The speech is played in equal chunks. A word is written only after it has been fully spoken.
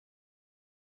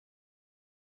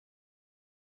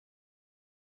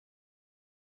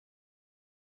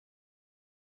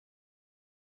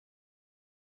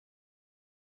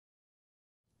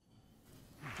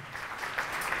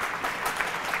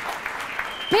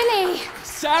Billy!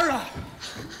 Sara!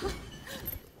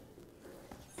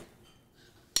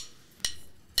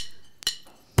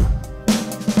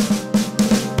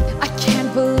 I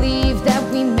can't believe that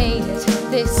we made it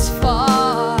this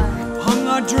far. Hung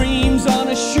our dreams on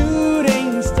a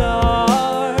shooting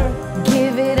star.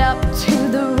 Give it up to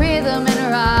the rhythm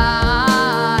and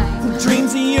rhyme. The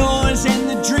dreams are yours and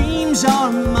the dreams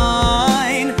are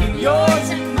mine. Yours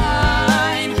and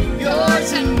mine,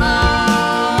 yours and mine.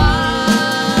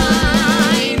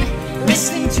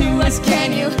 Listen to us,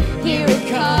 can you hear it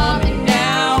coming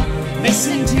now?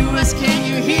 Listen to us, can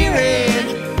you hear it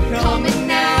coming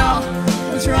now?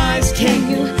 Close your eyes, can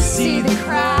you see the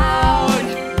crowd?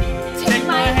 Take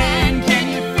my hand, can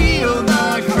you feel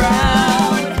the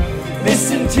crowd?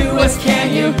 Listen to us,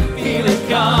 can you feel it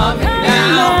coming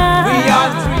now? We are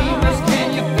the dreamers, can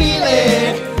you feel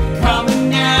it coming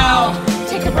now?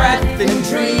 Take a breath and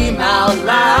dream out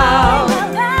loud.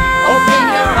 Open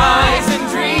your eyes and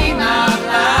dream out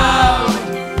loud.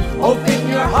 Open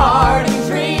your heart and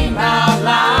dream out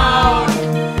loud.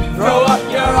 Throw up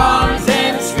your arms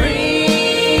and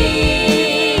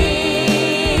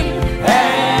scream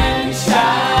and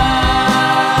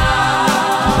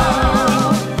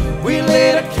shout. We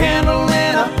lit a candle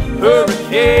in a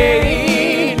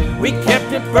hurricane. We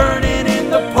kept it burning in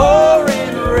the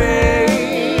pouring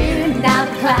rain. Now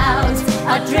the clouds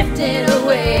are drifting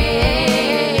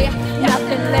away.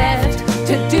 Nothing left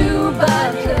to do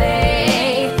but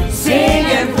play. Sing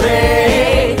and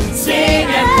play, sing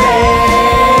and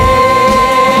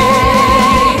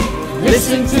play.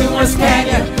 Listen to us, can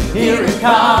you hear it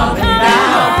coming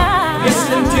now?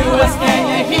 Listen to us, can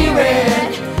you hear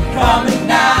it coming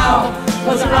now?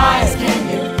 Close your eyes, can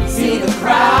you see the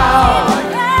crowd?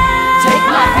 Take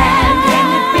my hand, can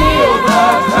you feel the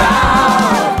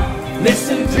crowd?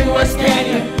 Listen to us, can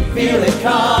you feel it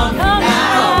coming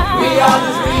now? We are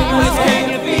the dreamers, can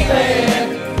you feel it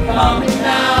coming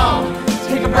now?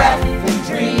 Take a breath and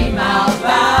dream out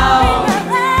loud.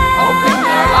 Open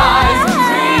your eyes and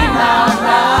dream out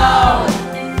loud.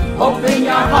 Open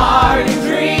your heart and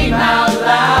dream out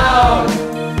loud.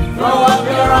 Throw up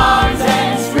your arms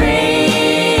and scream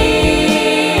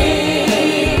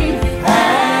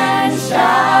and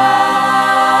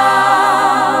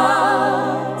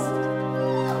shout.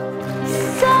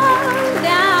 So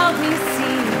now we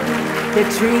see that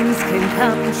dreams can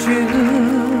come true.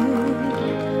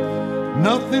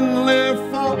 Nothing left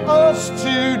for us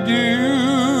to do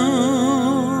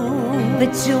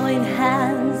But join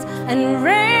hands and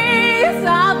raise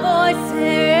our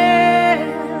voices.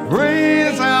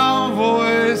 raise our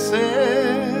voices.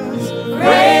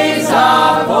 Raise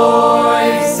our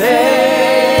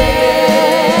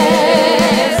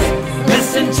voices.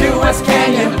 Listen to us, can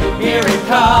you hear it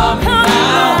coming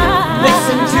now?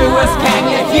 Listen to us, can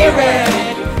you hear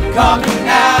it coming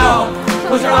now?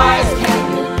 Close your eyes,